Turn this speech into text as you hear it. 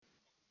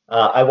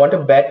I want to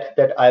bet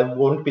that I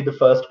won't be the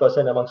first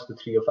person amongst the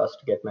three of us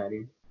to get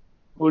married.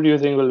 Who do you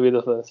think will be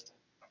the first?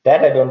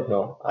 That I don't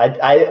know.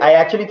 I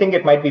actually think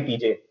it might be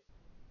PJ.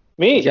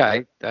 Me? Yeah,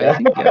 I Yeah.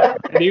 think, yeah.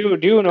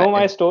 Do you know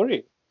my I,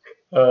 story?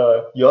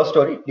 Your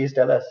story, please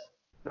tell us.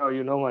 No,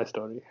 you know my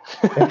story.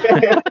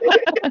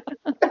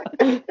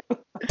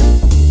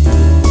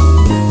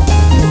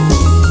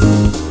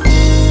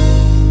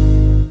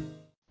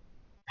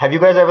 Have you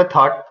guys ever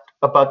thought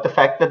about the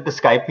fact that the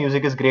Skype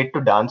music is great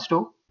to dance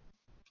to?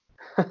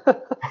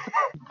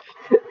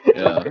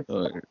 yeah.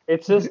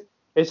 It's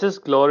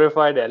just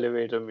glorified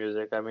elevator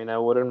music. I mean, I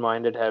wouldn't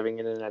mind it having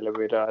it in an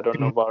elevator. I don't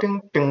know Ting, about,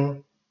 ting,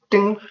 ting,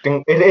 ting,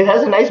 ting. It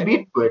has a nice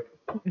beat to it.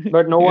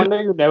 but no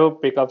wonder you never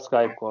pick up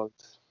Skype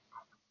calls.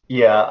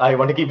 Yeah, I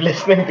want to keep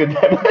listening to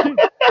them.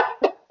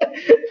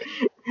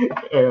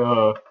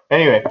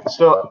 Anyway,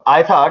 so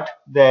I thought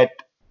that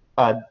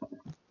uh,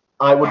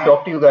 I would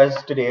talk to you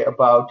guys today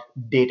about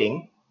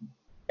dating.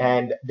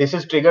 And this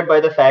is triggered by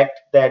the fact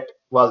that,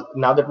 well,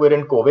 now that we're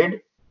in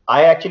COVID,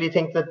 I actually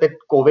think that the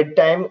COVID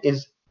time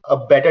is a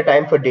better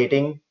time for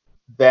dating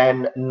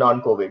than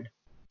non-COVID.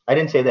 I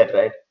didn't say that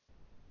right,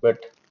 but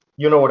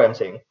you know what I'm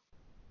saying.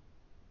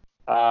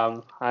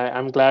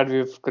 I'm glad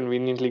we've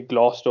conveniently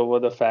glossed over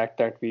the fact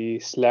that we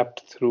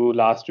slept through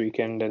last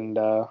weekend and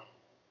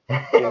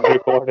didn't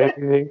record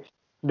anything,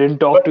 didn't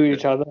talk But to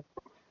each other.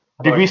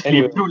 did we But sleep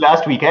anyway, through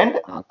last weekend?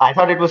 I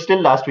thought it was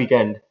still last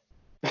weekend.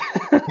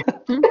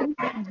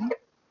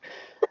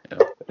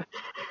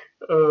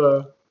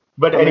 Uh,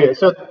 but I anyway, mean,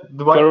 so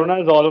what? Corona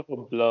is all of a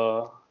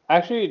blur.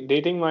 Actually,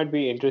 dating might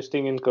be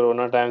interesting in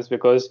Corona times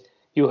because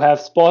you have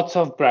spots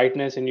of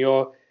brightness in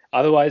your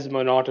otherwise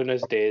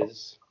monotonous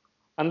days.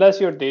 Unless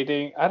you're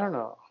dating, I don't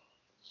know.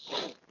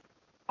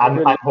 If I'm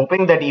you're,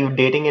 hoping that you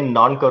dating in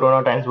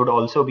non-corona times would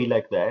also be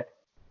like that.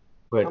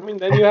 I But mean,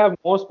 then you have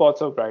more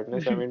spots of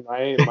brightness. I mean,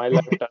 my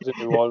life doesn't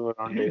revolve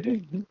around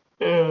dating.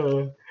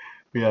 uh,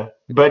 yeah,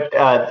 but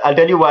I'll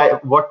tell you why.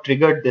 What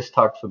triggered this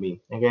thought for me?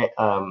 Okay,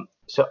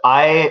 so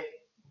I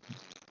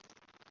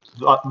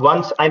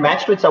once I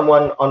matched with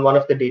someone on one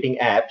of the dating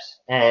apps,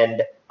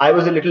 and I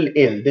was a little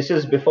ill. This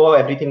is before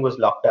everything was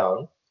locked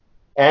down,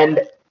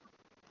 and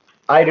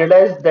I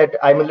realized that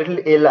I'm a little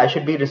ill. I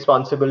should be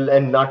responsible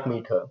and not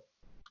meet her.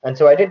 And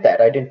so I did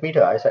that. I didn't meet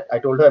her. I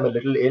told her I'm a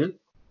little ill.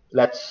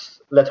 Let's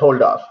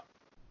hold off.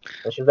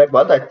 And she's like,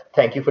 well,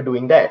 thank you for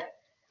doing that.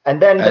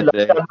 And then the And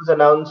then, lockdown was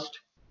announced.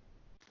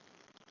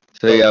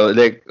 so Sorry, yeah, go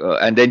like,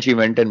 and then she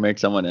went and met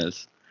someone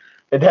else.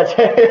 ahead.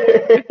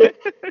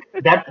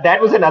 That's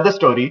that was another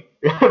story.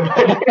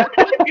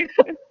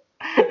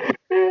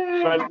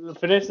 Well,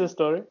 finish the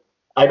story.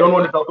 I don't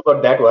want to talk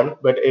about that one,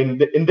 but in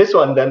this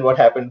one, then what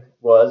happened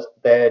was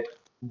that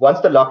once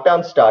the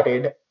lockdown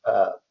started,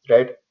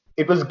 right,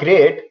 it was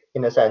great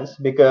in a sense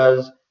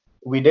because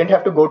we didn't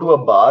have to go to a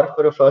bar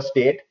for a first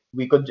date.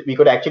 We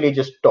could actually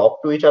just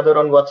talk to each other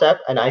on WhatsApp,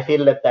 and I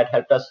feel that that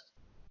helped us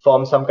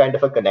form some kind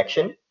of a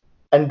connection.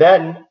 And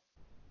then,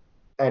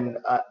 and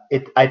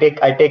I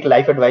take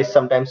life advice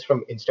sometimes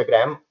from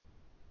Instagram.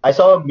 I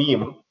saw a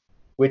meme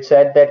which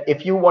said that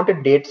if you want to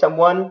date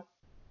someone,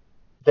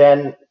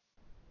 then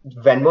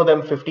Venmo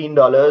them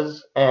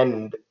 $15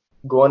 and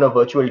go on a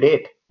virtual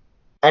date.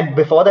 And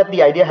before that,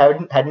 the idea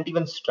hadn't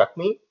even struck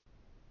me.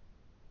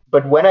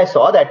 But when I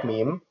saw that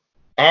meme,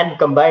 and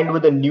combined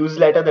with a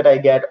newsletter that I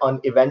get on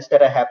events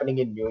that are happening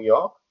in New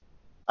York,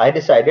 I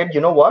decided,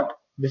 you know what?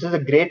 This is a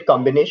great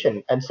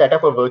combination, and set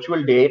up a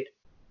virtual date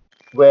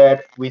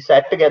where we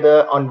sat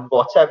together on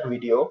WhatsApp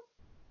video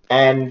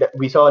and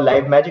we saw a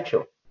live magic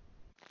show.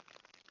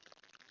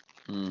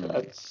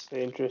 That's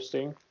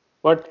interesting.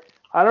 But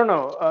I don't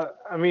know.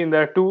 I mean,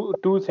 there are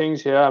two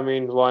things here. I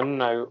mean,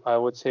 one, I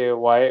would say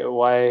why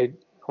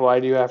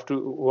do you have to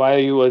why are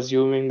you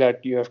assuming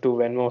that you have to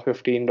Venmo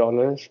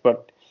 $15?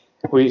 But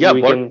we Yeah,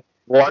 we can.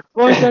 what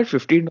was that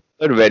 $15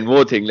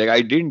 Venmo thing? Like,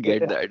 I didn't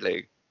get that.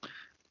 Like,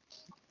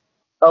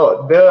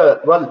 Oh,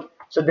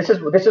 so this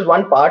is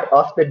one part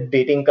of the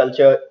dating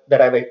culture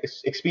that I've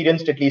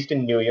experienced, at least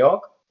in New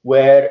York,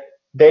 where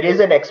there is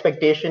an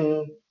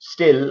expectation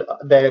still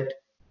that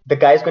the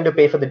guy's going to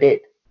pay for the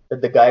date,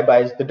 that the guy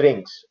buys the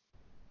drinks.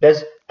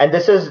 And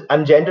this is,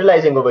 I'm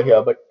generalizing over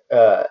here, but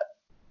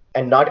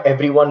and not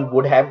everyone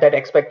would have that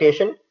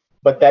expectation,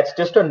 but that's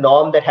just a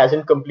norm that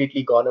hasn't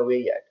completely gone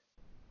away yet.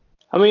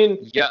 I mean,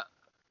 yeah,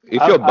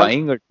 if you're I'm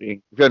buying a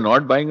drink, if you're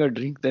not buying a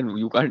drink, then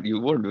you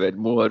won't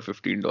Venmo her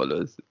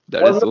 $15.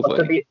 That Well, is no. so So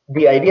funny.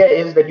 the idea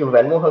is that you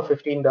Venmo her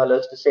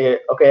 $15 to say,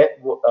 okay,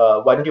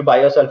 why don't you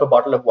buy yourself a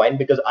bottle of wine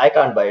because I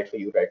can't buy it for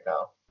you right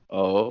now.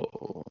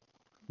 Oh,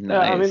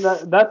 Yeah, I mean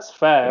nice. that's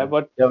fair,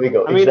 but There we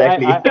go. I mean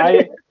Exactly.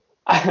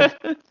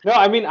 no,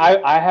 I mean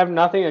I have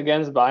nothing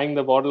against buying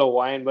the bottle of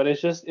wine, but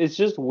it's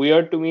just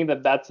weird to me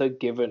that that's a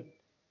given,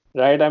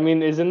 right? I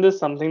mean, isn't this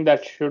something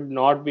that should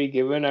not be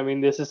given? I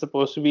mean, this is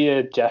supposed to be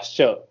a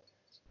gesture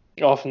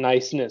of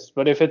niceness,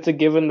 but if it's a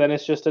given, then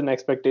it's just an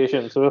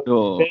expectation. So No,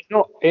 there's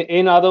no,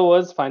 in other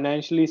words,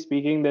 financially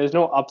speaking, there's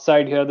no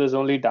upside here. There's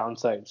only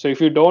downside. So if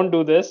you don't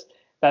do this,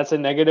 that's a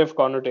negative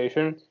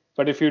connotation.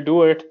 But if you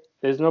do it,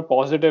 There's no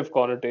positive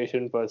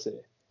connotation per se.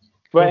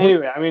 But Mhm.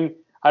 anyway, I mean,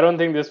 I don't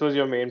think this was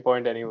your main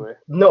point anyway.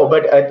 No,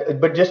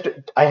 but just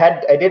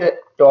I did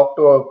talk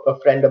to a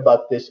friend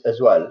about this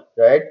as well,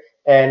 right?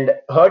 And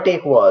her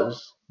take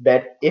was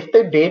that if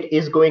the date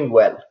is going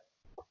well,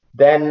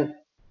 then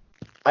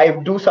I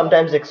do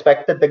sometimes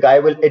expect that the guy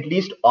will at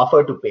least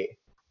offer to pay.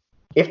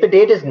 If the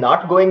date is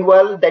not going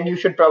well, then you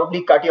should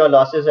probably cut your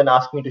losses and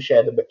ask me to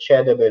share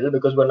the bill,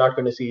 because we're not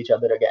going to see each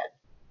other again.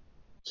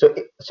 So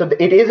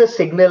it is a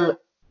signal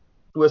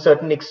to a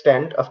certain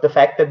extent of the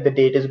fact that the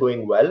date is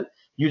going well.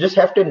 You just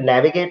have to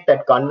navigate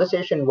that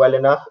conversation well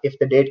enough if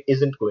the date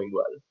isn't going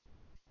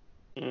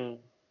well.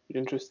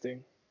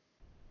 Interesting.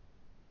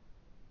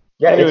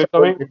 Yeah, Anyway,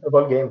 it's a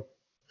whole game.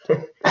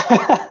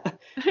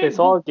 it's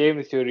all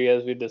game theory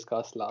as we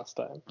discussed last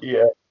time.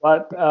 Yeah.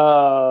 But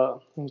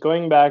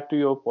going back to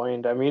your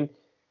point, I mean,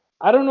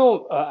 I don't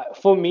know.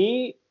 For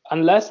me,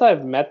 unless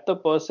I've met the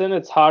person,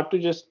 it's hard to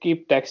just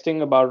keep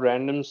texting about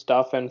random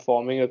stuff and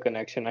forming a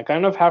connection. I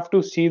kind of have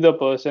to see the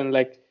person,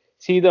 like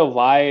see the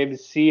vibe,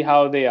 see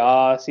how they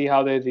are, see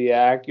how they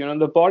react.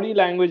 The body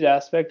language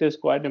aspect is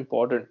quite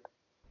important.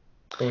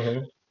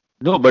 Mm-hmm.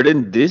 No, but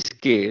in this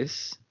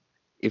case,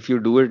 if you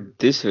do it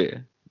this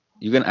way,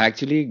 you can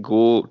actually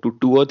go to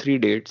 2 or 3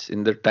 dates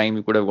in the time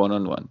you could have gone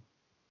on one,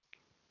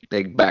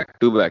 like back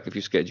to back if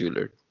you schedule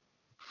it.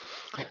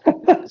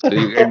 So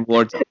you get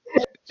more.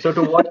 So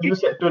to what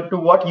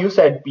you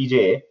said,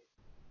 PJ,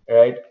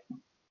 right?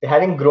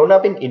 Having grown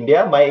up in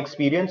India, my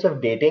experience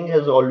of dating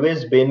has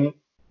always been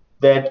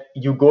that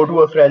you go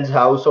to a friend's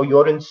house or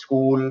you're in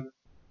school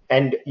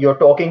and you're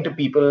talking to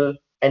people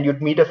and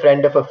you'd meet a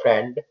friend of a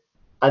friend,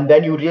 and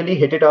then you really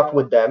hit it off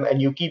with them and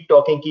you keep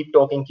talking, keep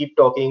talking, keep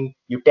talking.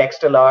 You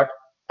text a lot,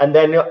 and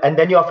then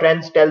your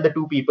friends tell the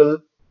two people,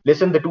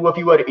 listen, the two of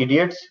you are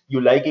idiots. You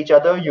like each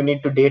other. You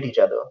need to date each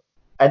other,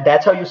 and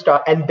that's how you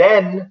start. And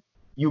then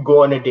you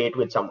go on a date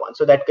with someone.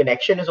 So that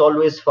connection is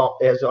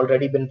has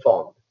already been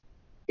formed.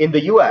 In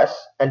the US,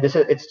 and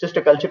it's just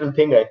a cultural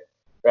thing,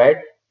 right?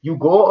 You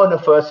go on a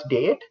first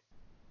date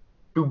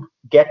to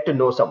get to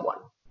know someone.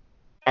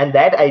 And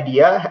that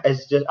idea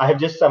I have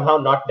just somehow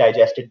not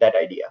digested that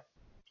idea.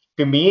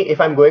 To me, if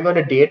I'm going on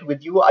a date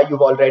with you,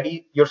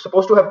 you're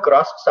supposed to have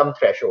crossed some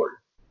threshold.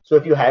 So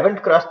if you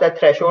haven't crossed that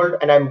threshold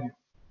and I'm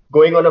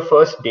going on a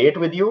first date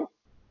with you,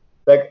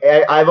 like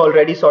I've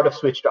already sort of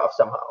switched off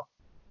somehow.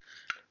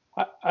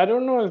 I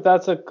don't know if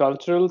that's a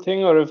cultural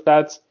thing or if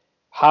that's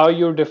how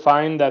you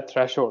define that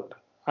threshold.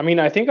 I mean,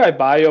 I think I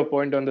buy your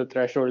point on the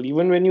threshold.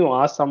 Even when you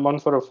ask someone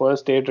for a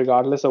first date,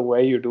 regardless of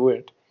where you do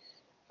it,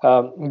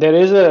 there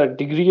is a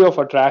degree of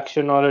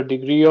attraction or a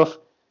degree of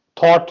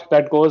thought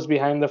that goes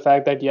behind the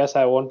fact that, yes,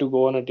 I want to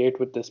go on a date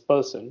with this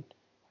person.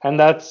 And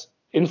that's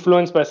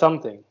influenced by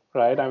something,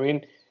 right? I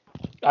mean,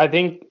 I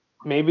think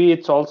maybe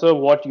it's also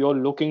what you're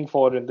looking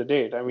for in the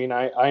date. I mean,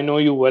 I know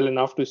you well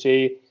enough to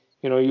say,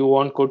 you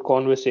want good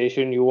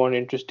conversation, you want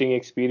interesting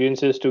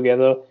experiences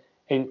together,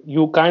 and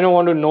you kind of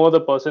want to know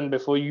the person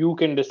before you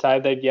can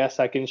decide that,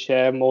 yes, I can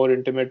share more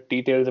intimate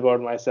details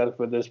about myself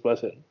with this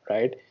person,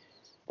 right?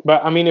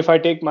 But I mean, if I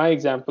take my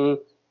example,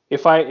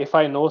 if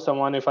I know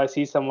someone, if I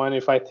see someone,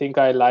 if I think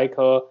I like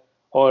her,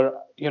 or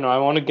I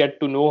want to get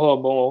to know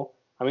her more,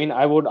 I mean,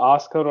 I would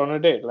ask her on a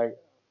date. Like,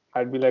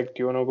 I'd be like,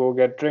 do you want to go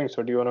get drinks,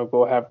 or do you want to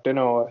go have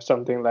dinner, or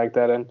something like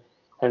that,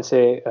 and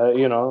say,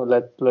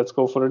 let's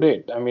go for a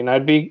date. I mean,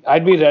 I'd be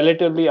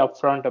relatively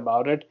upfront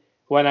about it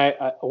when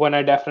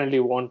I definitely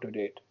want to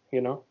date.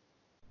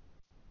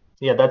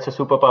 Yeah, that's a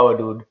superpower,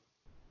 dude.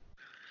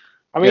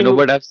 I Yeah, no,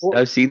 mean, but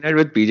I've seen that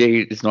with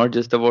PJ. It's not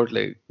just about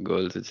like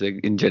girls. It's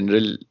like in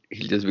general,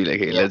 he'll just be like,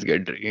 "Hey, Yeah. let's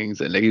get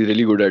drinks," and like he's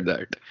really good at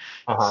that.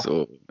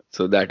 Uh-huh.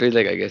 So that way,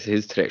 like I guess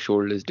his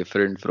threshold is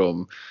different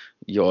from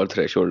your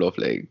threshold of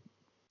like.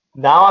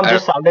 Now I'm I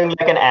just sounding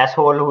like an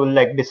asshole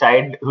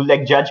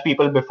who'll judge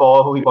people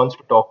before who he wants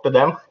to talk to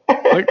them.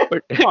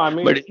 but no, I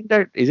mean,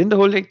 but isn't the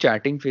whole like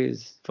chatting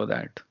phase for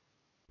that?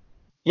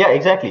 Yeah,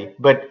 exactly.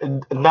 But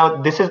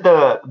now this is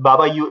the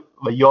Baba,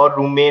 your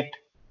roommate,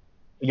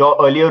 your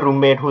earlier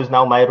roommate, who's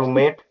now my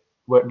roommate,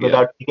 Yeah.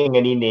 without taking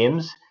any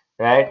names,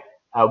 right?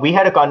 We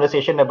had a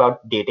conversation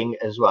about dating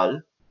as well,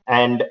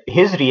 and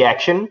his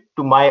reaction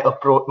to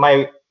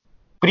my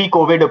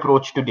pre-COVID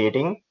approach to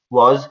dating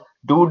was,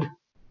 "Dude,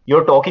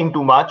 you're talking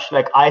too much.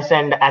 Like I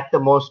send at the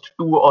most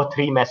 2 or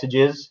 3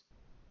 messages.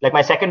 Like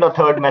my second or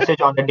third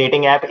message on the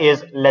dating app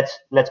is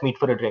let's meet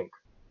for a drink."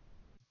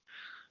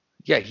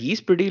 Yeah, he's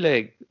pretty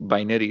like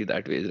binary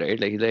that way, right?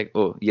 Like he's like,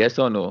 oh, yes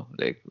or no,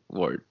 like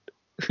what?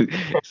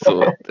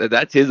 So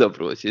that's his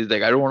approach. He's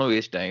like, I don't want to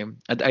waste time.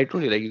 I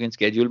told you, like, you can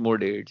schedule more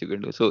dates. You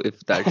can do so if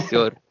that's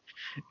your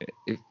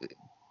if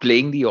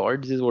playing the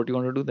odds is what you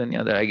want to do, then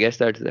yeah, I guess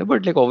that's there.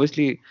 But like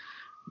obviously,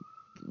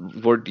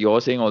 what you're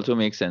saying also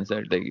makes sense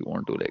that like you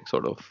want to like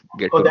sort of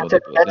get Oh, to know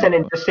the that's person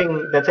an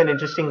more.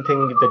 interesting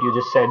thing that you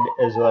just said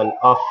as well.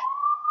 Of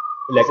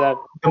is like that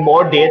the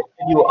more dates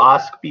that you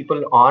ask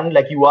people on,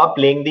 like you are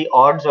playing the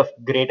odds of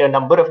greater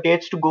number of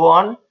dates to go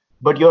on,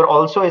 but you're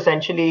also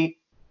essentially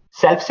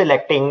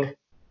self-selecting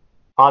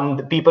on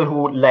the people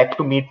who like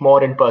to meet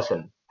more in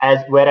person.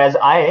 whereas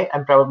I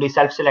am probably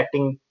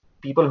self-selecting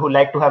people who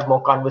like to have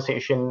more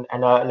conversation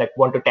and like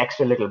want to text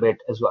a little bit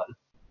as well.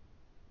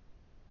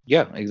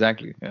 Yeah,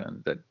 exactly. Yeah,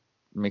 that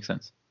makes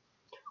sense.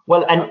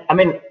 Well, and I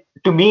mean,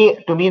 to me,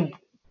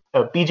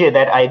 PJ,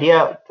 that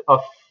idea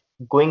of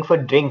going for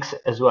drinks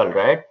as well,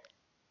 right?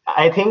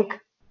 I think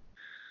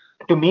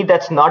to me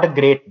that's not a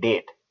great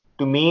date.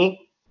 To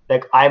me,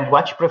 like I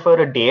much prefer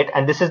a date,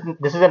 and this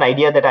is an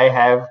idea that I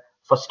have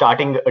for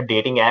starting a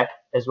dating app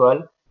as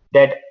well.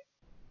 That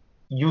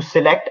you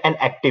select an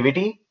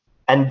activity,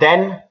 and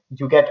then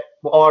you get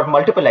or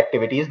multiple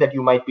activities that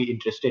you might be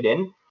interested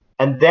in,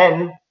 and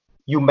then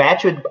you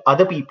match with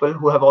other people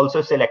who have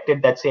also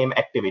selected that same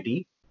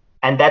activity,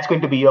 and that's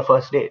going to be your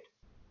first date.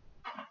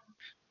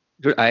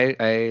 Dude,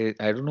 I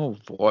don't know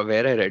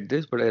where I read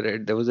this, but I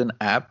read there was an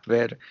app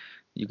where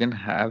you can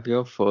have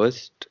your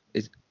first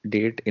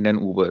date in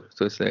an Uber.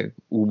 So it's like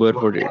Uber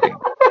for dating.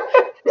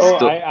 Oh,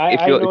 So if I you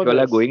know if you all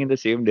are this. going in the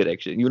same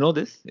direction, you know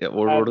this? Yeah,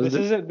 what was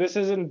this? This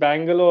is in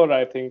Bangalore,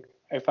 I think,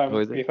 Oh,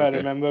 is it? if I Okay.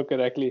 remember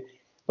correctly.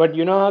 But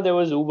you know how there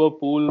was Uber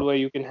Pool where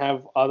you can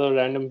have other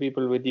random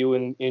people with you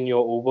in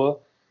your Uber.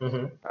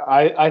 Mm-hmm.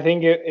 I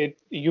think it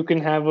you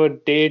can have a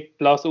date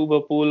plus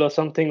Uber Pool or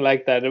something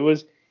like that. It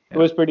Yeah.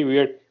 was pretty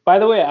weird. By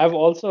the way, I've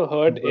also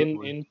heard Uber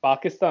Pool. in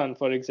Pakistan,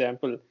 for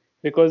example,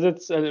 because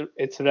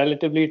it's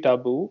relatively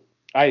taboo,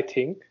 I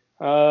think.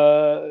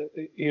 The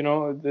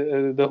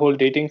whole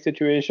dating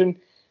situation.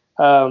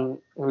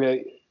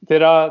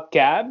 There are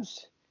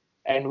cabs,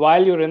 and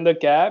while you're in the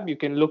cab, you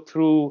can look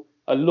through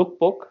a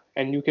lookbook,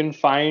 and you can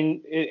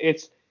find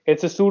it's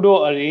a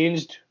pseudo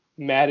arranged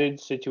marriage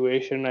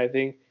situation, I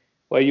think,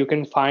 where you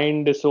can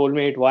find a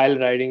soulmate while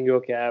riding your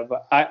cab.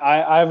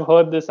 I've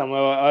heard this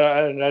somewhere, or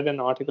I read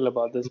an article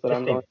about this, but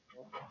I'm Interesting. not.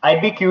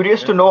 I'd be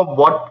curious Yeah. to know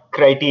what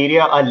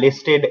criteria are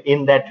listed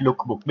in that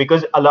lookbook,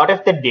 because a lot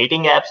of the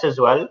dating apps as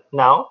well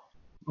now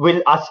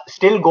will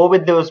still go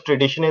with those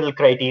traditional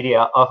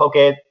criteria of,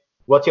 okay,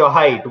 what's your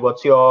height,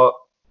 what's your,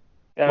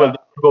 well, Yeah.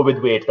 go with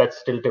weight, that's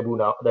still taboo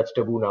now, that's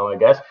taboo now, I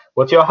guess.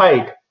 What's your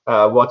height,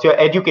 what's your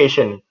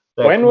education,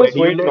 like When where was do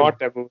you weight live? not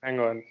taboo? Hang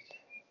on.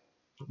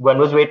 When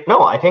was weight?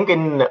 No, I think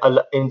in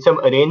some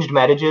arranged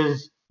marriage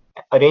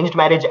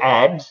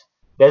ads,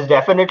 there's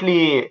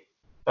definitely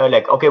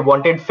like, okay,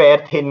 wanted fair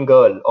thin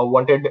girl or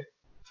wanted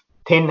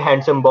thin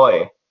handsome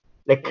boy,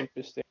 like,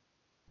 Interesting.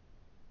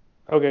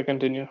 Okay,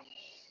 continue.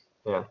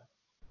 yeah.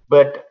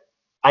 But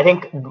I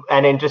think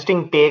an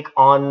interesting take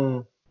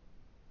on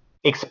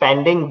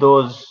expanding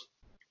those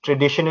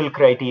traditional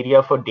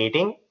criteria for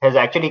dating has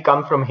actually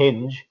come from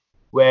Hinge,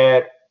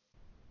 where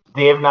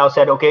they've now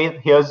said, okay,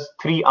 here's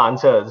three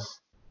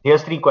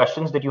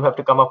questions that you have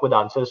to come up with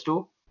answers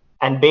to,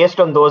 and based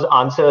on those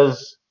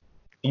answers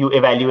you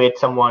evaluate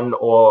someone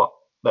or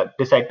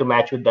decide to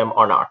match with them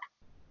or not.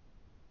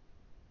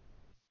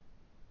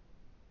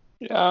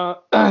 Yeah.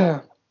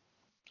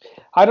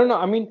 I don't know.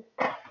 I mean,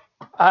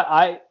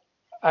 I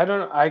I don't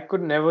know. I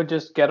could never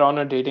just get on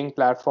a dating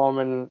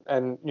platform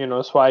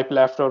and swipe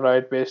left or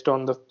right based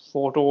on the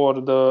photo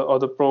or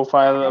the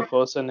profile a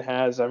person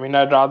has. I mean,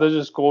 I'd rather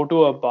just go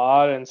to a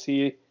bar and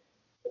see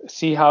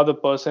how the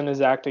person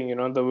is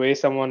acting. The way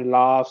someone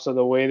laughs or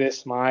the way they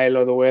smile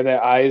or the way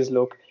their eyes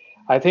look.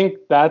 I think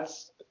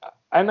that's,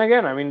 and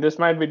again, I mean, this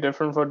might be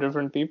different for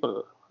different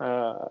people.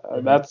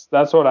 Mm-hmm.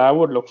 That's what I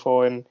would look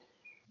for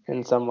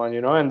in someone.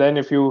 And then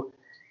if you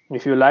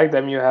like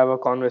them, you have a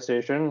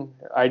conversation.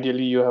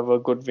 Ideally, you have a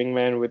good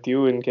wingman with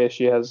you in case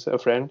she has a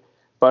friend.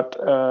 But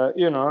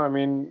I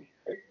mean,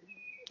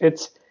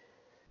 it's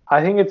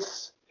I think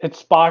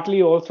it's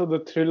partly also the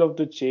thrill of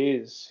the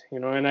chase,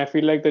 and I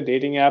feel like the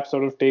dating app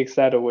sort of takes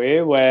that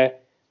away, where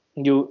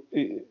you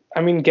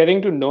I mean,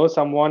 getting to know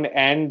someone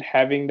and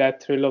having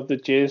that thrill of the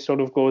chase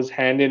sort of goes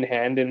hand in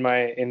hand in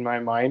my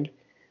mind.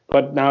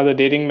 But now the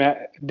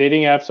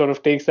dating app sort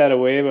of takes that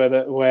away,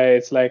 where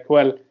it's like,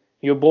 well,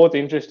 you're both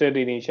interested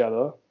in each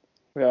other.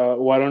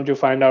 Why don't you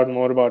find out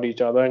more about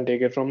each other and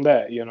take it from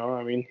there?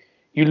 I mean,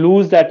 you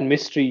lose that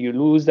mystery, you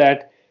lose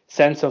that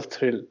sense of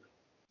thrill.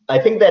 I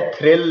think that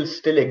thrill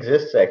still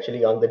exists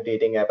actually on the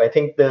dating app. I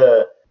think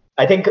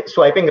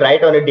swiping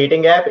right on a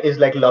dating app is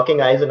like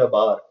locking eyes in a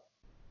bar,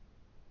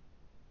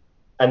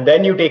 and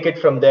then you take it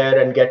from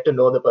there and get to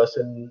know the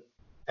person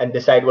and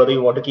decide whether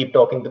you want to keep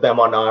talking to them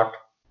or not.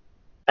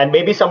 And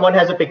maybe someone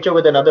has a picture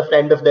with another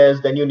friend of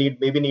theirs, then you need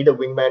a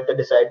wingman to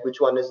decide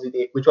which one is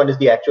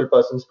the actual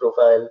person's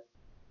profile.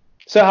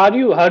 So how do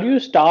you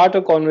start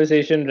a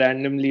conversation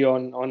randomly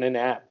on an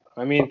app?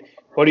 I mean,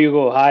 what do you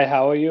go? Hi,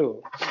 how are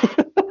you?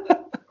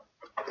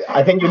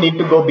 I think you need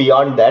to go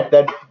beyond that.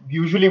 That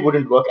usually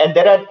wouldn't work. And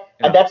Yeah.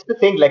 that's the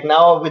thing. Like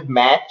now with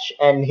Match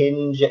and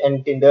Hinge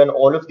and Tinder and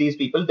all of these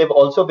people, they've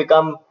also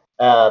become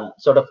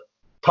sort of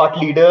thought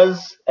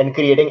leaders and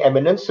creating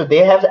eminence. So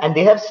they have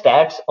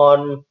stats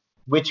on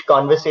which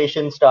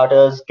conversation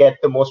starters get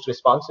the most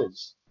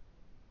responses.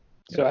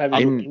 So Yeah. have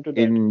you looked into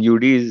that? In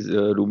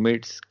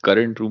UD's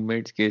current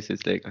roommate's case,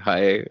 it's like,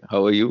 hi,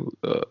 how are you?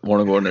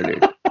 Want to go on a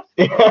date?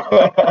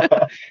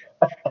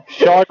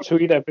 Short,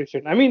 sweet,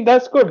 efficient. I mean,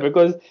 that's good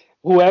because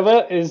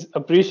whoever is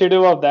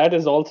appreciative of that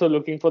is also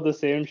looking for the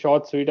same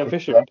short, sweet,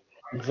 efficient.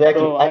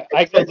 Exactly. So And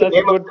I guess it's a that's a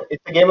game of good.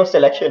 it's a game of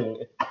selection.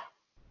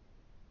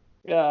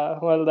 Yeah,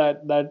 well,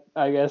 that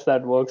I guess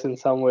that works in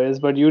some ways.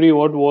 But Yuri,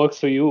 what works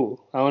for you?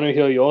 I want to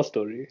hear your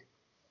story.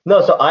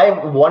 No, so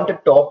I want to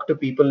talk to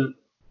people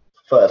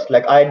first.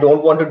 Like I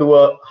don't want to do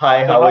a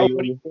hi, So how are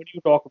what do you?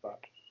 you talk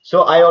about?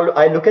 So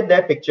I look at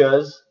their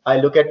pictures, I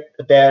look at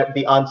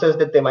the answers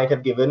that they might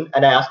have given,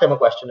 and I ask them a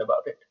question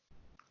about it.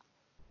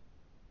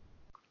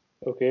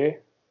 Okay.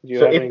 Do you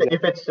So have an example?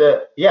 if it's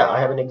yeah, I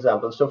have an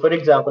example. So for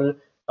example,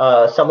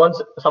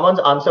 someone's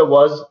answer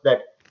was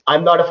that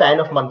I'm not a fan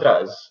of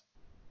mantras,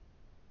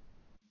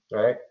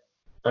 right?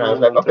 And I was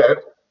like, Mantra. okay,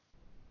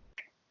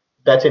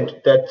 that's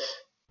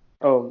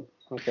Oh,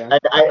 okay.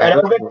 I and I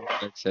don't was know like, what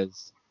that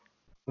says.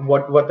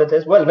 what that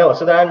is? Well, no.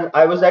 So then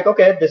I was like,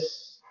 okay,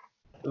 this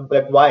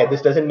like why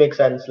this doesn't make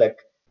sense. Like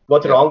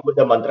what's Yeah. wrong with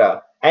the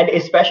mantra? And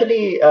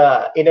especially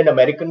in an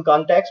American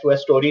context where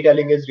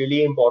storytelling is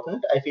really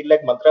important, I feel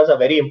like mantras are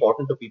very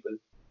important to people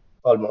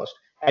almost.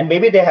 And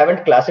maybe they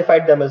haven't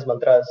classified them as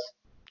mantras,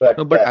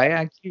 No, but but I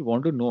actually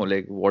want to know,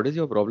 like, what is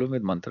your problem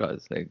with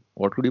mantras? Like,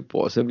 what could you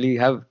possibly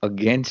have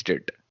against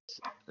it?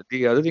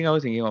 The other thing I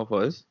was thinking of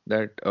was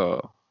that,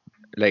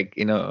 like,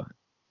 in a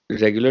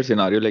regular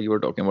scenario, like you were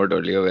talking about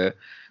earlier,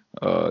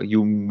 where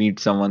you meet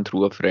someone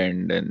through a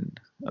friend, and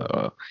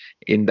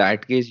in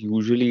that case,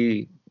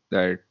 usually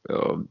that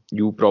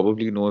you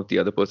probably know if the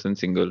other person's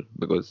single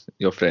because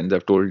your friends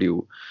have told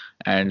you,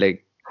 and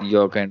like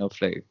you're kind of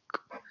like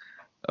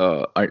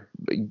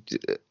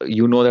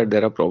you know that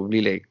there are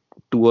probably like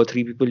two or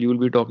three people you'll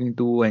be talking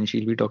to and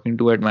she'll be talking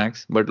to at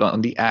max. But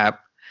on the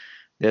app,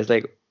 there's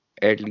like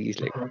at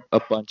least like Mhm, a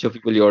bunch of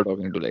people you're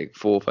talking to, like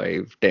 4,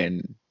 5,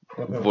 10,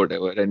 mhm,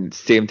 whatever, and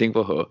same thing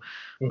for her.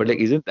 But like, mhm.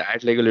 isn't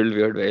that like a little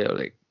weird where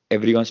like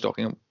everyone's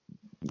talking?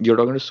 You're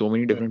talking to so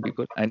many different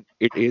people, and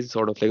it is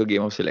sort of like a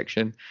game of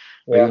selection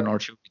where Yeah, you're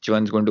not sure which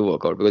one's going to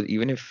work out. Because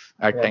even if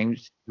at yeah,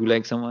 times you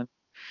like someone,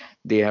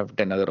 they have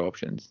 10 other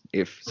options.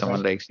 If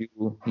someone mhm. likes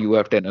you, you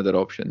have 10 other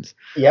options.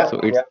 Yeah, So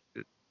it's yeah.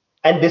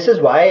 And this is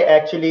why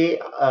actually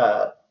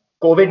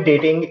COVID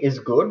dating is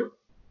good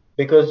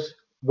because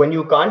when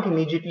you can't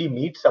immediately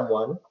meet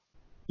someone,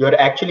 you're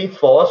actually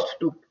forced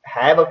to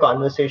have a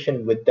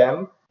conversation with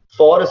them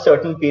for a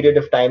certain period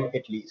of time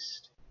at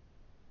least.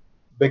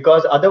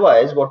 Because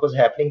otherwise, what was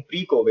happening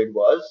pre COVID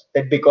was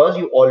that because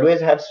you always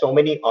have so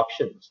many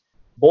options,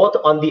 both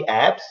on the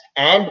apps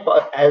and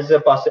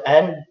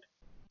and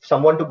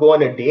someone to go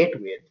on a date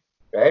with,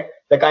 right?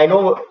 Like I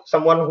know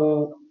someone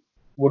who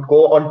would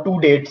go on 2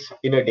 dates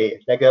in a day.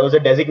 Like there was a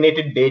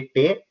designated date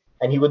day,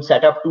 and he would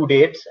set up 2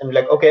 dates and be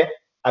like, okay,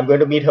 I'm going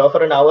to meet her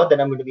for an hour, then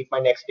I'm going to meet my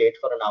next date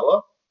for an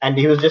hour, and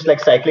he was just like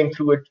cycling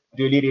through it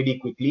really, really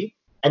quickly,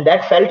 and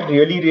that felt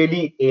really,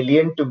 really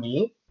alien to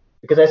me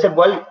because I said,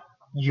 well,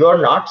 you're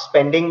not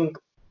spending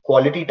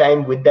quality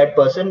time with that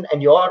person,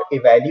 and you're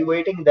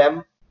evaluating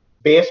them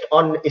based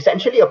on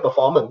essentially a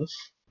performance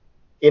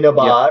in a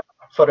yeah, bar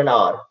for an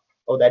hour.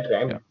 Oh, that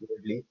yeah, rhymed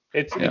weirdly.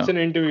 It's yeah. an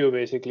interview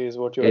basically, is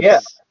what you're Yeah,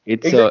 saying.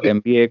 It's a exactly,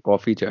 MBA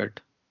coffee chat.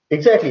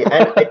 exactly.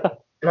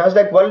 And I was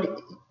like, well,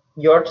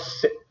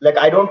 like,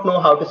 I don't know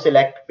how to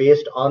select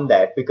based on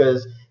that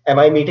because am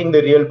I meeting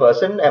the real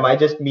person? Am I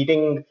just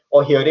meeting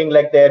or hearing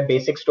like their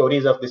basic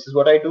stories of this is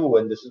what I do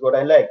and this is what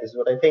I like, this is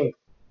what I think,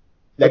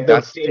 like But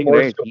the that's the same thing,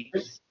 old right?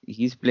 stories?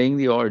 He's playing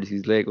the odds.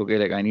 He's like, okay,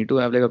 like I need to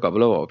have like a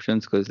couple of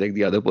options because like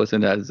the other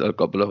person has a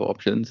couple of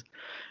options,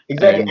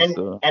 Exactly. and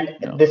so And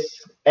yeah, this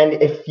and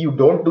if you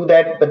don't do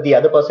that, but the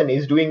other person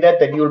is doing that,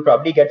 then you'll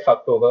probably get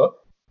fucked over.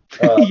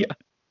 Uh, yeah.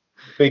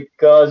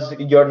 because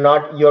you're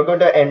going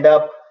to end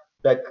up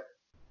like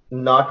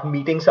not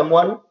meeting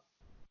someone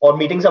or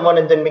meeting someone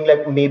and then being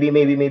like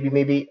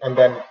maybe and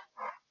then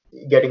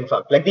getting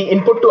fucked. Like the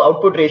input to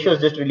output ratio is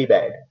just really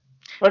bad.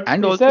 But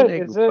And is also there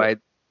like is there by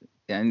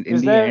and in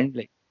is the there end,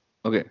 like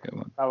okay, come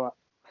on. uh,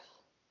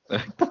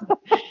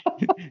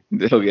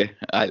 Okay,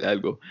 I'll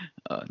go.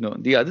 No,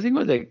 the other thing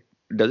was like,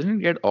 doesn't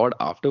it get odd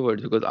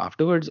afterwards? Because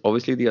afterwards,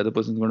 obviously, the other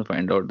person's going to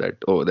find out that,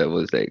 oh, there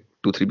was like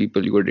two, three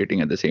people you were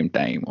dating at the same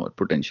time, or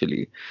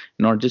potentially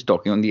not just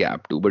talking on the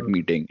app too, but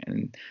meeting.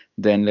 And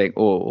then, like,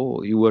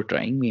 oh, you were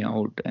trying me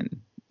out, and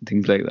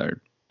things like that.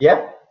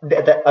 Yeah,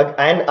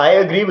 and I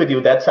agree with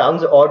you. That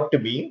sounds odd to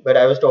me, but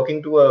I was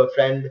talking to a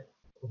friend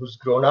who's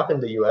grown up in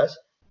the US,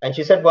 and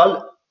she said,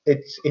 "Well,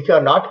 it's if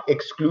you're not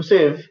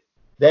exclusive,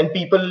 then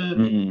people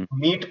Mm.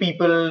 meet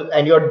people,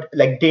 and you're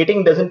like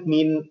dating doesn't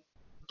mean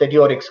that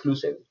you're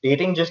exclusive.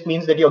 Dating just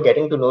means that you're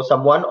getting to know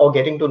someone or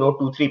getting to know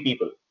two, three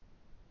people,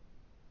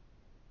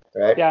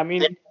 right?" yeah, I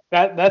mean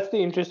that's the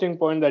interesting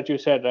point that you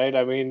said, right?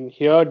 I mean,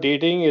 here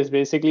dating is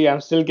basically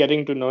I'm still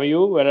getting to know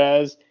you,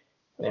 whereas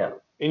Yeah,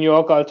 in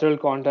your cultural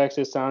context,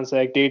 it sounds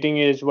like dating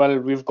is, well,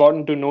 we've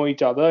gotten to know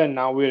each other and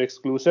now we're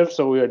exclusive,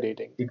 so we are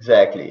dating.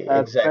 exactly, Yeah,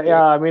 exactly.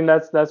 I mean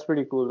that's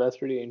pretty cool. That's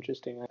pretty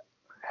interesting.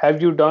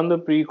 Have you done the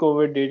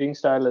pre-COVID dating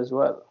style as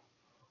well?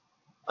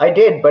 I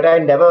did, but I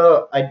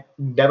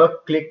never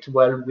clicked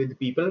well with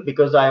people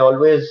because I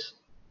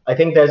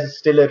think there's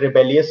still a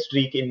rebellious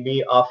streak in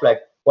me of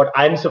like what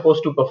I'm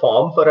supposed to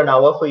perform for an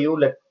hour for you.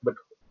 Like, but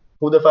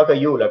who the fuck are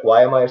you? Like,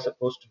 why am I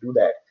supposed to do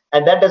that?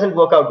 And that doesn't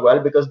work out well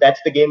because that's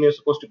the game you're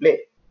supposed to play.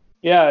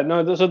 Yeah,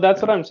 no, so that's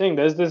what I'm saying.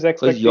 There's this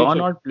Because you're expectation.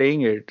 not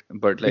playing it,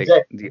 but like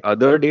Exactly. the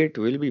other date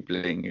will be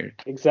playing it.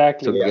 So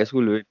Exactly. Yeah. guess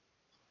who'll win?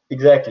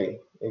 Exactly.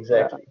 Yeah.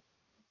 Exactly.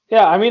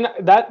 Yeah, I mean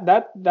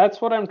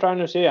that's what I'm trying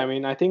to say. I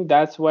mean, I think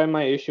that's why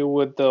my issue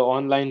with the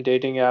online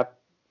dating app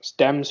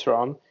stems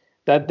from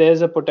that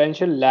there's a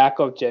potential lack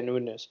of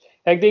genuineness.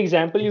 Like the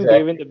example you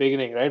gave in Exactly. the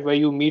beginning, right, where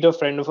you meet a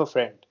friend of a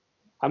friend.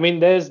 I mean,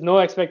 there's no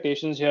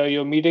expectations here.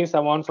 You're meeting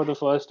someone for the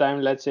first time.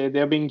 Let's say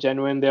they're being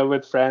genuine. They're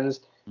with friends.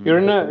 Mm.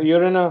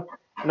 You're in a,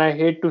 and I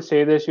hate to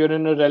say this, you're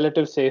in a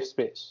relative safe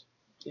space,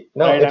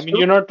 No, right? I it's mean, true.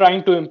 you're not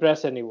trying to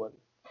impress anyone.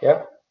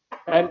 Yeah.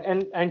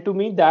 And to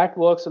me that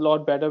works a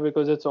lot better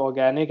because it's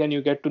organic and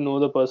you get to know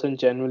the person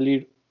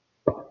genuinely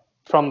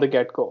from the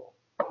get-go.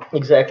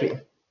 Exactly.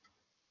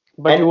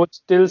 But you And would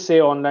still say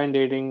online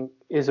dating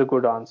is a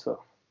good answer.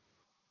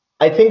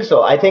 I think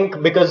so. I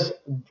think because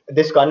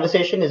this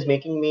conversation is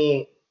making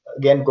me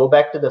again go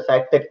back to the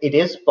fact that it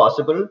is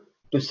possible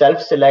to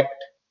self-select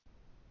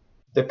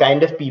the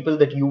kind of people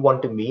that you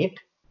want to meet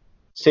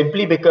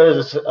simply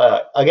because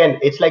again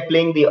it's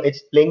playing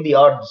the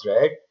odds,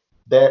 right?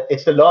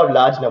 It's the law of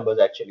large numbers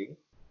actually,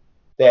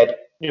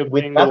 that You're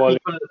with playing the enough volume.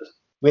 people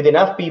with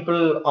enough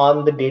people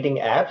on the dating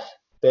apps,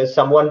 there's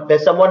someone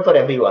for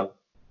everyone.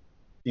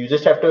 You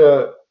just have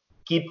to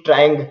keep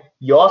trying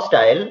your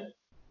style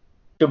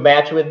to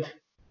match with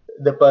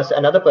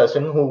another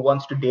person who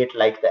wants to date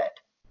like that.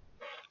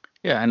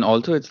 Yeah, and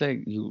also it's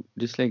like you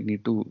just like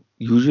need to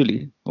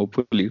usually,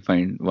 hopefully,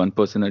 find one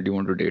person that you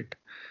want to date,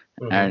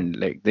 Hmm. and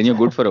like then you're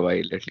good for a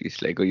while, at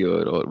least like a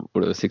year or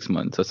whatever, 6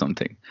 months or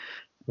something.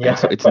 And Yeah.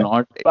 so it's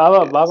not.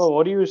 Baba,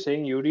 what are you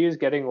saying? Yuri is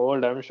getting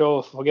old. I'm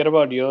sure. Forget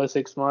about year,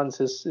 6 months.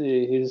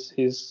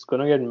 He's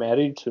gonna get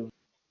married soon.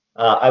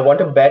 I want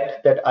to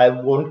bet that I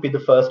won't be the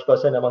first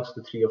person amongst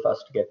the three of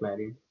us to get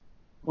married.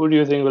 Who do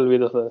you think will be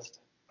the first?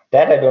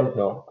 That I don't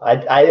know.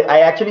 I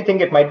actually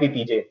think it might be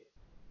PJ.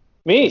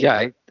 Me? Yeah,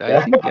 I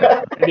Yeah. think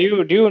yeah.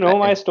 Do you know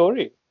my I,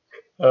 story?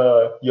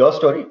 Your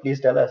story, please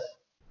tell us.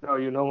 No,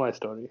 you know my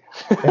story.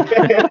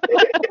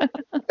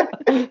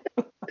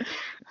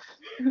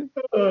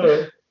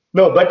 Uh,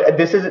 no, but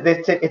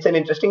it's an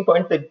interesting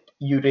point that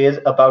you raise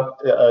about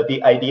the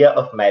idea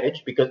of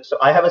marriage, because so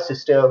I have a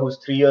sister who's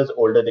 3 years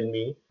older than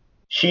me.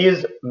 She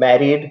is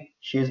married.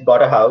 She's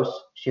bought a house.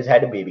 She's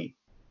had a baby.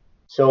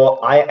 So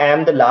I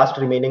am the last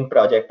remaining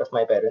project of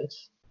my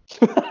parents,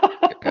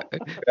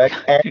 right?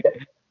 And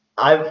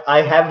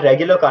I have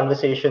regular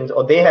conversations,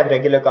 or they have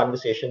regular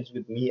conversations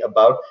with me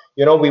about,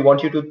 we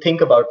want you to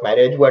think about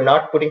marriage. We're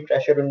not putting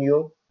pressure on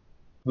you.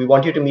 We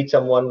want you to meet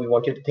someone. We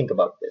want you to think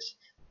about this.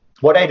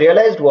 What I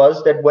realized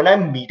was that when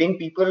I'm meeting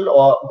people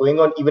or going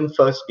on even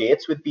first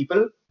dates with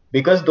people,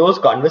 because those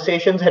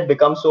conversations had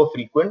become so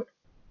frequent,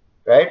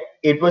 right?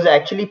 It was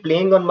actually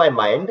playing on my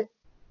mind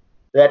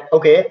that,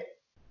 okay,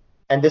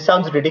 and this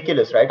sounds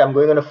ridiculous, right? I'm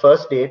going on a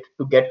first date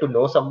to get to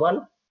know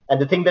someone.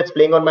 And the thing that's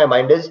playing on my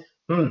mind is,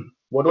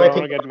 what do You I don't want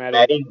think to get about married.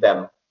 marrying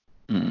them?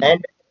 mm,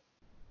 And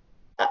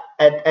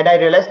and I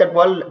realized that,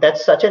 well,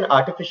 that's such an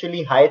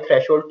artificially high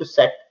threshold to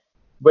set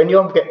when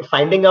you're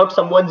finding out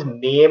someone's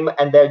name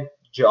and their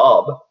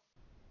job,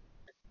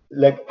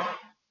 like,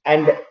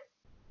 and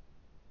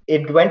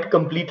it went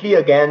completely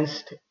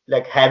against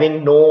like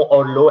having no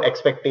or low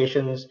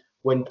expectations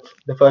when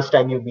the first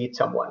time you meet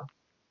someone.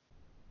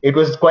 It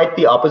was quite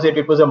the opposite.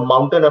 It was a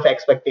mountain of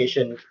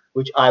expectation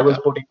which I was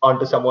yeah. putting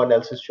onto someone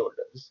else's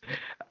shoulders.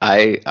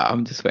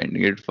 I'm just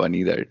finding it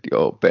funny that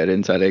your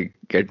parents are like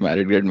get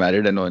married, and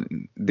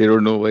they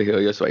don't know over here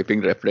you're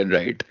swiping left and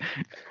right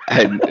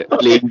and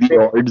playing the they,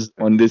 odds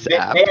on this they,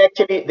 app.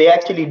 they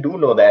actually do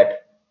know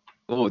that.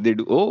 Oh, they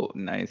do. Oh,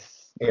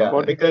 nice. Yeah,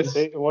 What Okay. did they because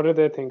say? What did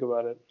they think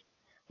about it?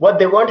 what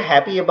they weren't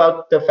happy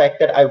about the fact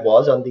that I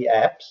was on the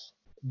apps,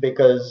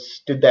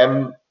 because to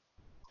them,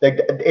 like,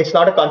 it's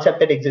not a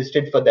concept that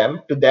existed for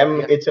them. To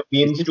them, Yeah, it's a it's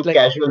means to just like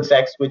casual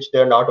sex, which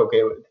they're not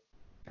okay with,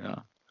 yeah.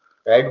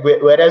 right?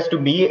 Whereas to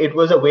me,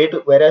 it's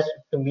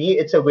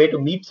a way to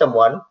meet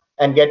someone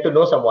and get to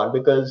know someone,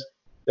 because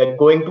like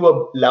going to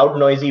a loud,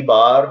 noisy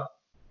bar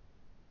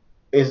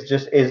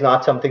is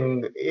not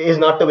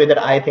the way that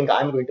I think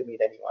I'm going to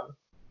meet anyone.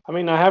 I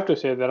mean, I have to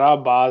say there are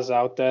bars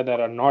out there that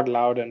are not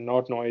loud and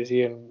not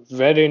noisy and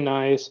very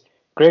nice,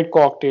 great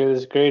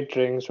cocktails, great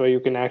drinks where you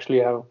can actually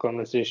have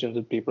conversations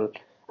with people.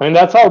 I mean,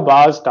 that's how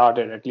bars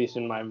started, at least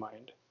in my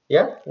mind.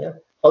 Yeah, yeah.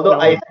 You Although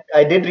know,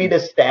 I did read a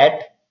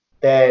stat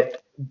that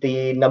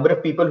the number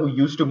of people who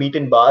used to meet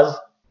in bars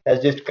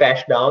has just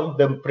crashed down.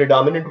 The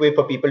predominant way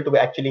for people to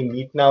actually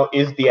meet now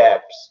is the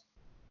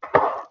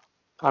apps.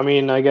 I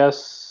mean, I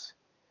guess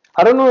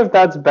I don't know if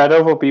that's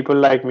better for people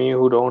like me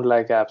who don't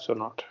like apps or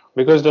not.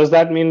 Because does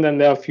that mean then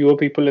there are fewer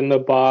people in the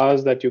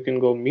bars that you can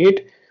go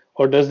meet,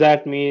 or does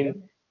that Yeah.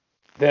 mean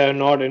there are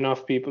not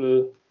enough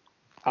people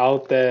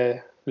out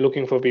there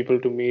looking for people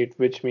to meet,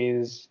 which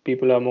means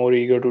people are more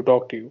eager to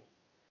talk to you?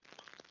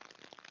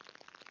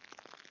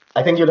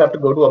 I think you'll have to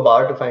go to a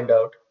bar to find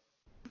out.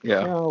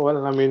 Yeah. Yeah,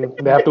 well, I mean,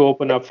 they have to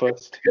open up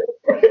first.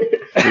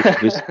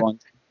 Wisconsin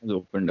has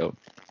opened up.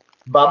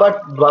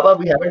 Baba,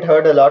 we haven't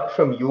heard a lot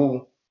from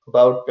you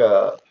about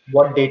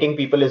what dating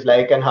people is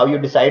like and how you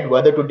decide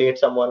whether to date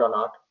someone or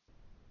not.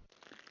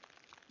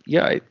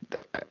 Yeah,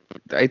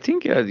 I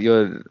think yeah,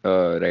 you're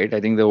right. I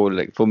think the whole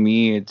like for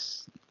me,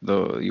 it's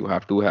the you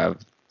have to have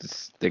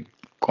this like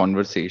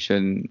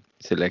conversation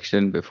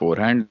selection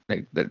beforehand,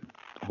 like that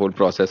whole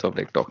process of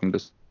like talking to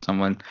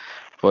someone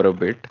for a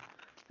bit,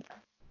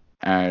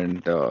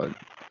 and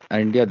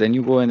yeah, then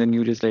you go and then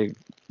you just like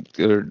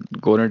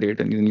go on a date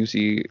and then you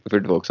see if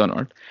it works or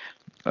not.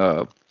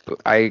 Uh,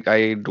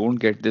 I don't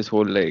get this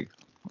whole like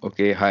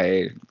okay,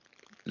 hi,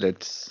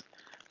 let's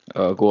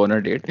go on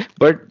a date.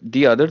 But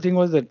the other thing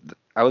was that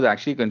I was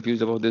actually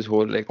confused about this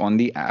whole like on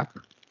the app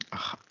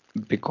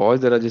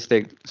because there are just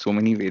like so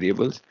many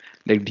variables.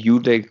 Like, do you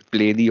like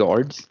play the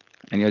odds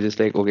and you're just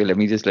like, okay, let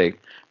me just like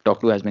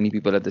talk to as many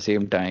people at the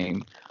same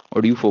time,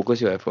 or do you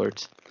focus your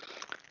efforts?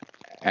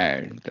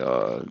 And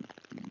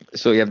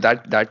so yeah,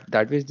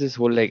 that way this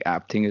whole like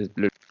app thing is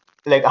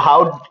Like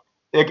how,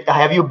 like,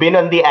 have you been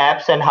on the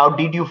apps and how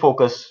did you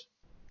focus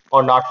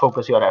or not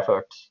focus your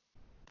efforts?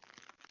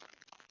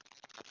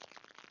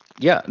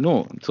 yeah,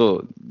 no.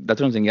 So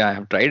that's what I'm saying. Yeah, I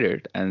have tried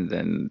it, and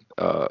then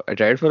I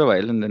tried it for a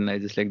while, and then I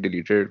just like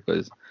deleted it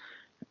because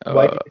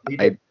Why uh, did you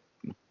delete I it?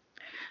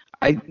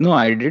 I no,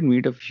 I did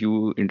meet a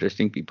few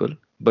interesting people,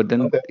 but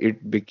then Okay.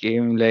 it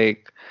became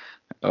like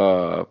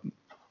uh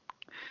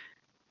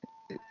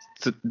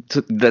so,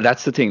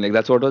 that's the thing. Like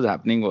that's what was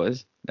happening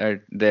was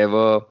that there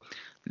were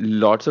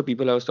lots of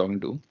people I was talking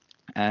to,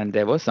 and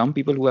there were some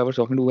people who I was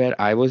talking to where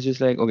I was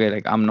just like, okay,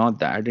 like I'm not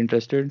that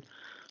interested,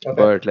 Okay.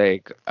 but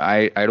like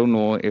I don't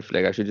know if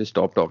like I should just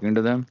stop talking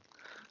to them,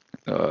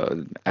 uh,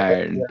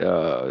 Okay. and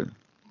Yeah.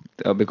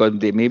 because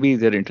maybe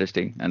they're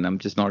interesting and I'm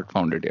just not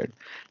found it yet.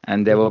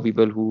 And there were Hmm.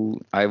 people who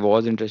I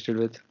was interested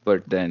with,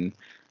 but then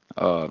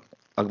uh,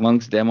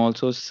 amongst them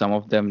also some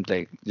of them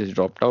like just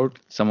dropped out.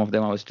 Some of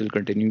them I was still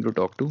continuing to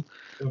talk to,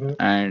 Hmm.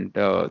 and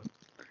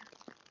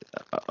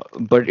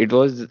but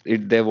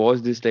there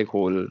was this like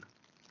whole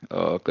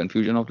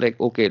confusion of like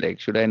okay, like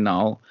should I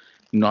now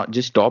not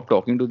just stop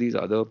talking to these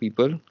other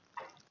people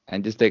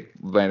and just like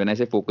when I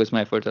say focus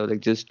my efforts, I was like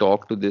just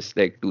talk to this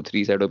like two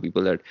three set of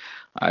people that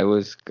I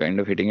was kind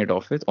of hitting it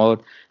off with, or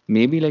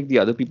maybe like the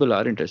other people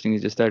are interesting.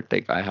 It's just that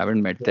like I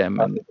haven't met them,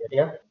 and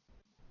Yeah.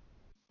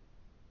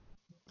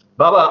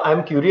 Baba,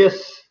 I'm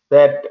curious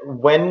that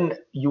when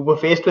you were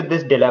faced with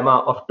this dilemma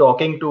of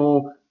talking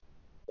to,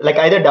 like,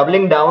 either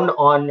doubling down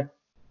on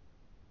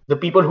the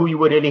people who you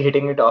were really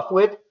hitting it off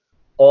with,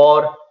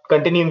 or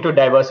continuing to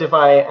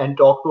diversify and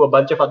talk to a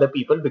bunch of other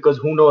people, because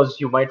who knows,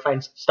 you might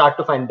start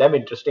to find them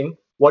interesting.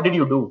 What did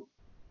you do?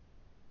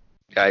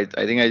 I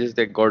think I just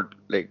like got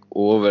like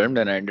overwhelmed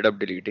and I ended up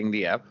deleting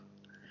the app,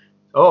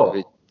 Oh,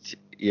 which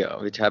yeah,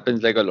 which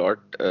happens like a lot,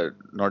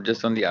 not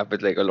just on the app,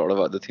 with like a lot of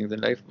other things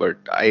in life. But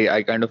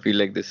I kind of feel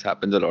like this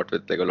happens a lot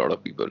with like a lot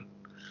of people.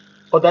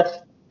 oh,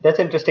 that's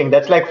interesting.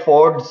 That's like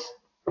Ford's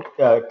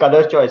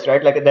color choice,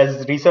 right? Like,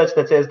 there's research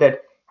that says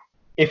that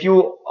if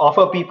you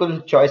offer people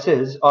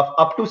choices of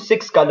up to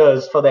 6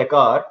 colors for their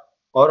car,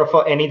 or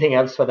for anything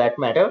else for that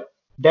matter,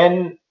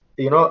 then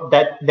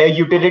that their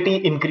utility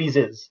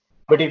increases.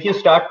 But if you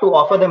start to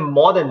offer them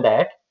more than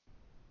that,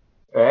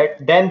 right,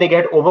 then they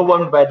get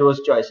overwhelmed by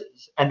those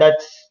choices. And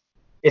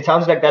it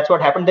sounds like that's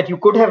what happened, that you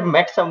could have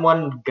met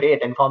someone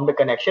great and formed a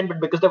connection, but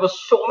because there were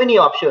so many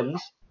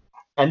options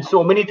and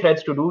so many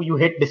threads to do, you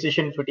hit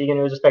decision fatigue and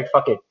you were just like,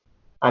 fuck it,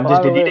 I'm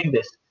just By the way, deleting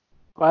this.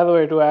 by the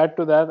way, to add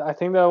to that, I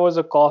think there was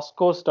a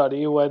Costco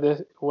study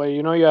where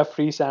you have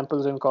free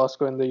samples in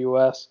Costco in the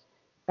US,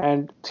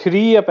 and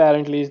three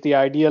apparently is the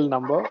ideal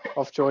number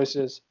of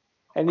choices.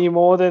 Any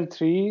more than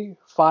three,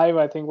 five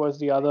I think was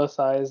the other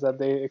size that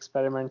they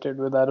experimented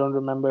with. I don't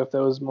remember if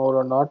there was more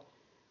or not,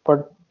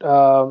 but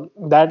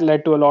that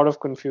led to a lot of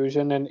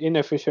confusion and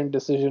inefficient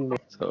decision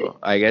making. So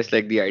I guess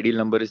like the ideal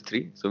number is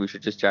three. So we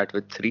should just chat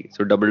with three.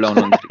 So double down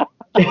on three.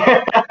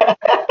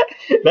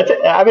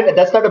 I mean,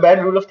 that's not a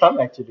bad rule of thumb,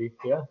 actually.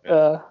 Yeah.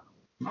 Uh,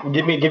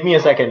 Give me a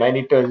second. I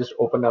need to just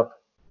open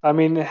up. I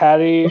mean,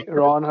 Harry,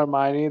 Ron,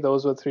 Hermione,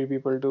 those were three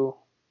people too.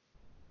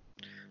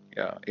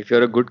 Yeah. If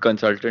you're a good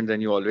consultant,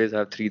 then you always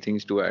have three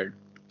things to add.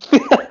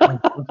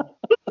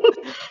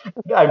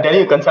 I'm telling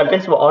you,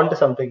 consultants were on to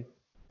something.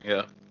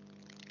 Yeah.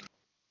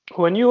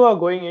 When you are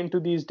going into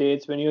these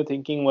dates, when you're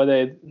thinking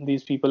whether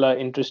these people are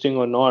interesting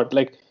or not,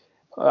 like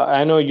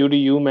I know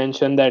you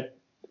mentioned that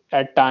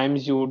at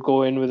times you would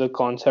go in with a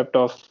concept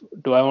of,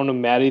 do I want to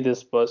marry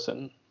this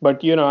person?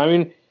 But I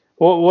mean,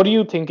 what are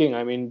you thinking?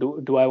 I mean,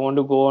 do I want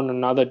to go on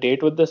another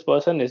date with this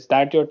person? Is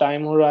that your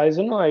time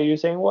horizon, or are you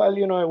saying, well,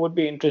 it would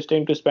be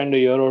interesting to spend a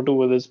year or two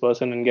with this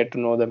person and get to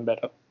know them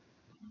better?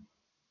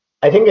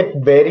 I think it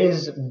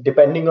varies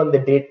depending on the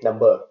date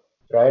number,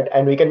 right?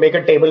 And we can make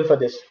a table for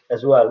this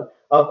as well.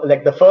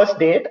 Like the first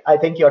date, I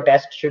think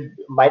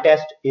my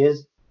test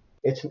is,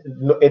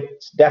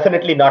 it's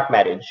definitely not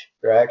marriage,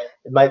 right?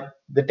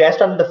 The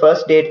test on the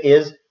first date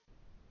is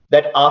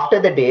that after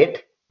the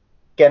date,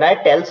 can I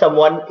tell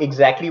someone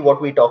exactly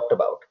what we talked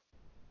about?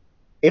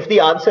 If the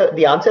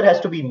answer has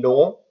to be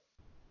no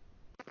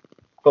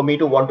for me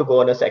to want to go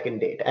on a second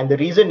date. And the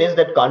reason is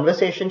that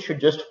conversation should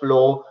just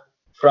flow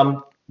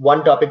from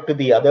one topic to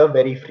the other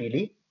very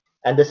freely.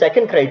 And the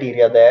second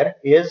criteria there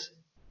is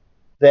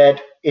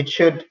that there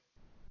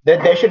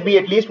should be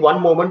at least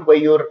one moment where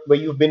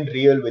you've been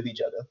real with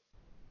each other.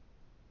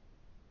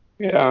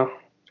 Yeah.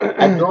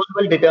 And those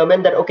will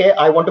determine that, okay,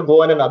 I want to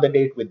go on another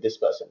date with this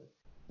person.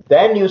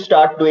 Then you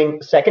start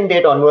doing second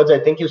date onwards. I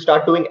think you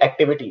start doing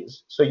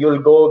activities. So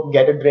you'll go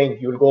get a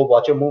drink, you'll go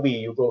watch a movie,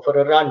 you go for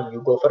a run,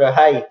 you go for a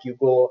hike,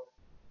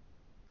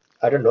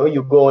 I don't know,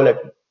 you go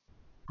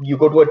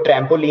to a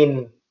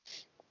trampoline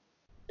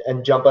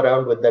and jump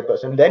around with that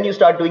person. Then you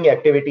start doing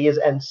activities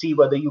and see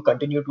whether you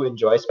continue to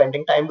enjoy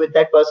spending time with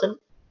that person.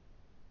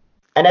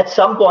 And at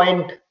some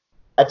point,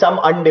 at some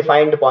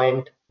undefined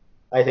point,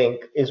 I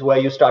think is where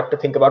you start to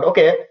think about,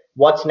 okay,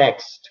 what's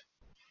next?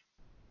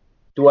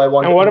 Do I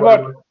want And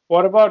to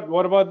what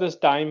about this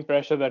time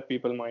pressure that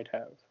people might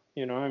have?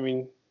 You know, I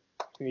mean,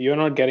 you're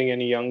not getting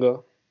any younger.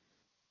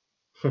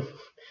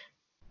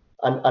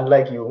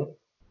 unlike you,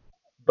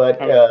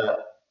 but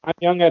I'm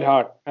young at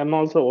heart. I'm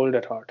also old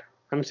at heart.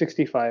 I'm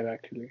 65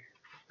 actually.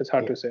 It's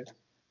hard to say.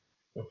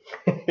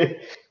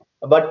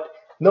 but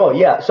no,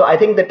 yeah. So I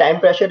think the time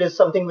pressure is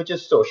something which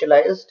is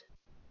socialized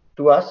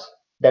to us,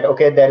 that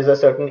okay, there is a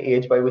certain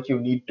age by which you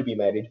need to be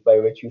married, by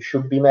which you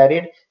should be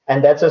married,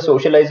 and that's a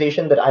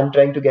socialization that I'm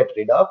trying to get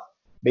rid of,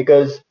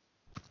 because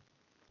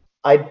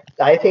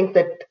I think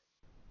that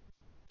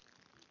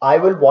I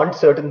will want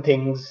certain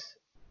things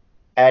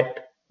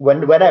at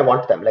when I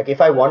want them. Like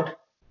if I want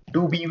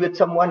to be with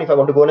someone, if I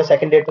want to go on a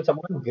second date with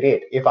someone,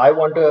 great. If I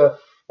want to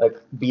like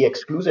be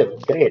exclusive,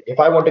 great. If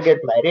I want to get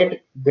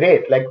married,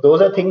 great. Like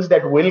those are things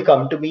that will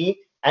come to me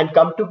and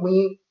come to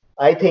me,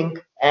 I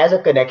think, as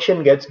a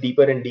connection gets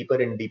deeper and deeper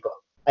and deeper.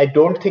 I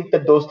don't think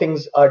that those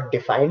things are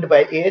defined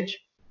by age,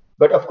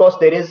 but of course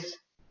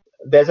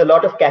there's a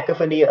lot of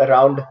cacophony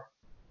around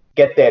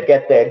get there,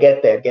 get there,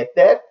 get there, get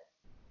there.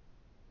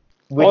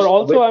 Or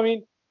also, I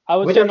mean, I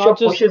would Which say I'm sure not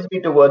just pushes me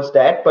towards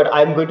that, but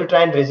I'm going to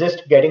try and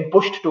resist getting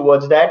pushed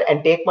towards that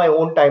and take my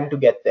own time to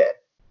get there.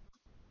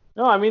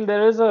 no. I mean,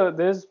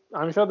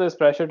 I'm sure there's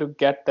pressure to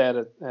get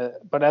there,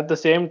 but at the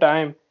same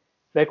time,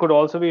 there could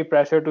also be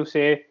pressure to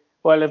say,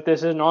 well, if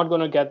this is not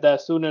going to get there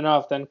soon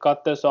enough, then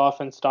cut this off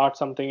and start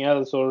something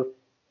else or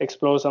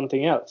explore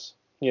something else.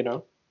 You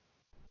know.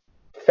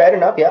 Fair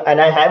enough, yeah.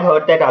 And I have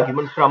heard that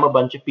argument from a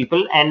bunch of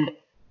people, and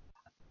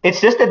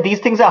it's just that these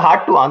things are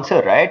hard to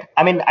answer, right?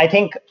 I mean, I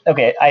think,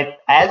 okay,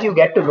 as you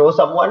get to know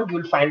someone,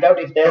 you'll find out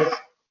if there's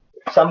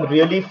some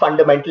really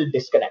fundamental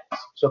disconnects.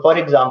 So, for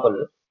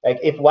example, like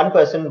if one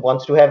person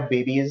wants to have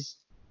babies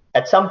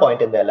at some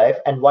point in their life,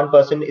 and one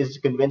person is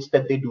convinced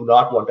that they do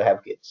not want to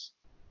have kids,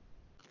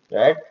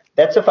 right?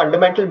 That's a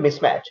fundamental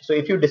mismatch. So,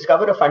 if you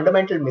discover a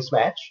fundamental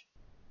mismatch,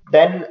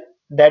 then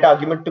that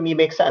argument to me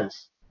makes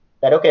sense.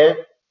 That okay,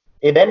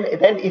 then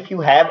if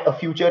you have a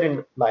future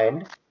in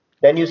mind,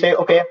 then you say,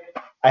 okay,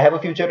 I have a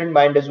future in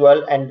mind as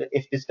well, and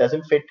if this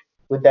doesn't fit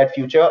with that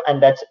future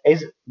and that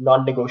is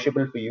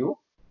non-negotiable for you,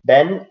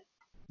 then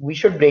we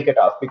should break it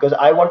off, because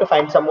I want to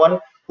find someone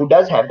who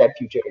does have that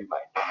future in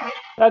mind.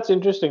 That's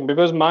interesting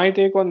because my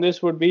take on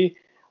this would be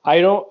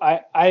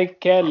I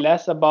care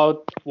less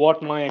about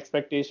what my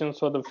expectations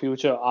for the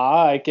future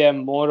are. I care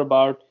more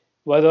about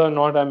whether or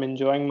not I'm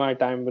enjoying my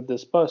time with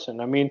this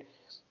person. I mean,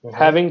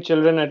 having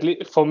children, at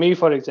least for me,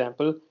 for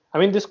example, I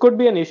mean, this could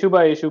be an issue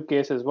by issue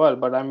case as well,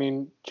 but I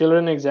mean,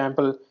 children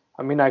example,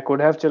 I mean, I could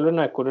have children,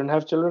 I couldn't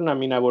have children. I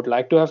mean, I would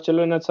like to have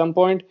children at some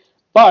point,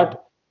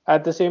 but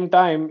at the same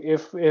time,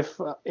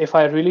 if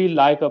I really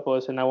like a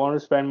person, I want to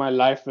spend my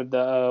life with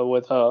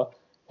her,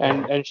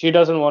 and she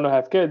doesn't want to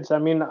have kids, I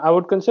mean, I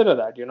would consider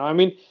that, you know. I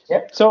mean,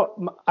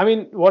 so I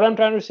mean, what I'm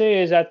trying to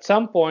say is at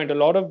some point, a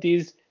lot of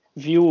these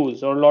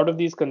views or a lot of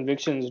these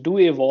convictions do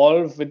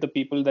evolve with the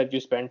people that you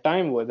spend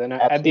time with, and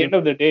at the end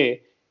of the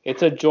day,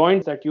 it's a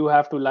joint that you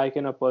have to like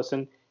in a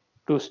person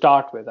to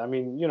start with. I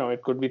mean, you know,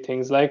 it could be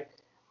things like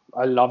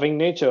a loving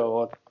nature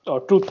or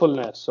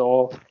truthfulness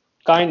or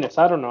kindness.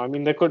 I don't know. I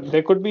mean, there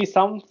could be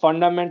some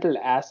fundamental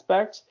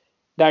aspects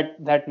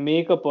that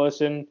make a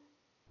person,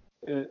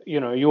 you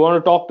know, you want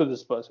to talk to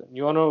this person,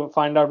 you want to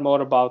find out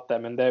more about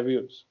them and their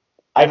views.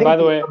 And by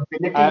the way,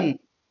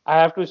 I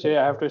have to say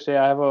I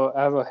have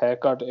a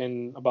haircut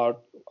in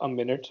about a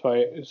minute,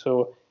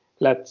 so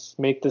let's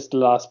make this the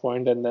last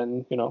point, and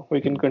then, you know, we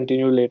can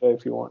continue later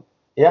if you want.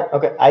 Yeah,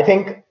 okay. I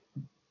think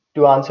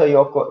my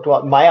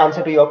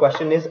answer to your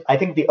question is, I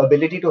think the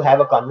ability to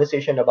have a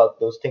conversation about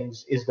those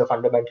things is the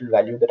fundamental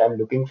value that I'm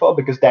looking for,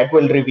 because that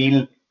will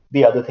reveal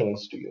the other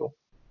things to you.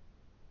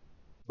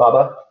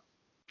 Baba?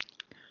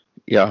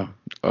 Yeah.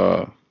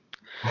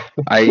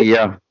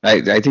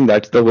 I think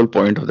that's the whole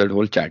point of that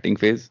whole chatting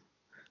phase,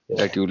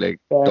 that you like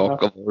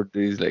talk about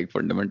these like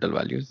fundamental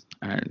values.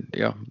 And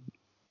yeah,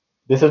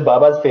 this is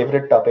Baba's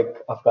favorite topic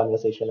of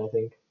conversation, I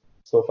think,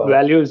 so far.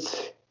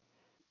 Values.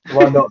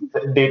 Well, no,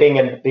 dating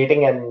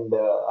and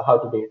how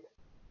to date.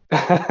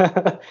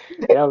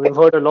 Yeah, we've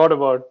heard a lot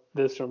about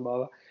this from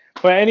Baba.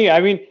 But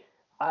anyway,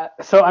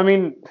 I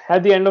mean,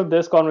 at the end of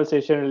this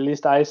conversation, at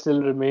least I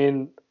still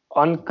remain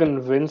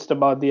unconvinced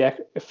about the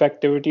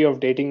effectivity of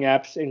dating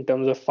apps in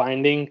terms of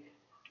finding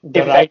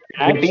the right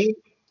match. Effectivity.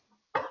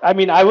 I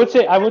mean, I would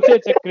say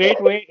it's a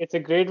great way. It's a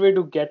great way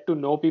to get to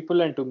know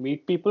people and to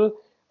meet people.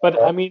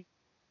 But I mean,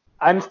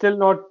 I'm still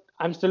not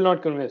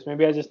convinced.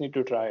 Maybe I just need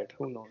to try it.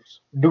 Who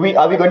knows?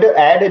 Are we going to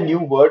add a new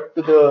word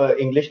to the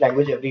English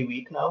language every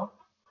week now?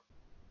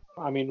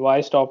 I mean,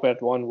 why stop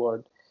at one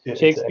word? Yeah,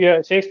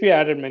 exactly. Shakespeare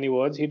added many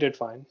words. He did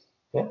fine.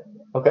 Yeah.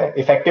 Okay.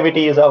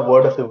 Effectivity is our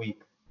word of the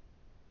week.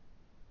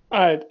 All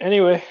right.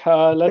 Anyway,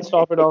 let's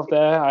stop it off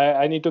there.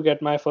 I need to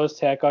get my first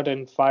haircut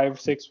in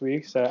 5-6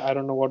 weeks. I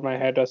don't know what my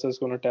hairdresser is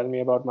going to tell me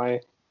about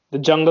the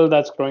jungle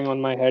that's growing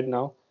on my head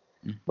now.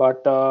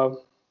 But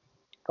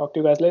talk to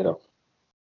you guys later.